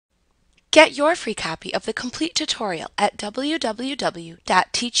Get your free copy of the complete tutorial at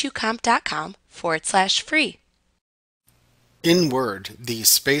www.teachucomp.com/free. In Word, the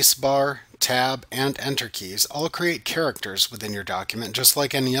spacebar, tab, and enter keys all create characters within your document just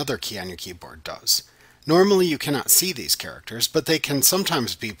like any other key on your keyboard does. Normally you cannot see these characters, but they can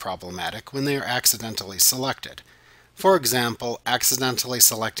sometimes be problematic when they are accidentally selected. For example, accidentally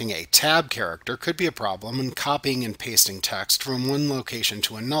selecting a tab character could be a problem when copying and pasting text from one location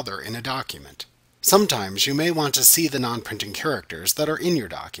to another in a document. Sometimes you may want to see the non-printing characters that are in your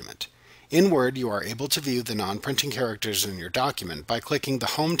document. In Word, you are able to view the non-printing characters in your document by clicking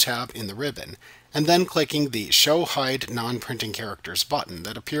the Home tab in the ribbon, and then clicking the Show Hide Non-Printing Characters button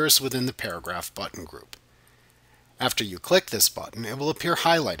that appears within the Paragraph button group. After you click this button, it will appear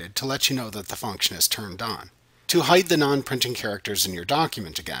highlighted to let you know that the function is turned on. To hide the non-printing characters in your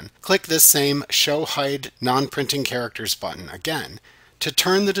document again, click this same Show Hide Non-Printing Characters button again to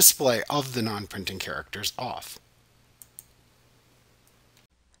turn the display of the non-printing characters off.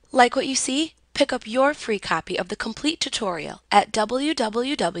 Like what you see? Pick up your free copy of the complete tutorial at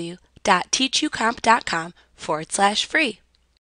www.teachucomp.com/free.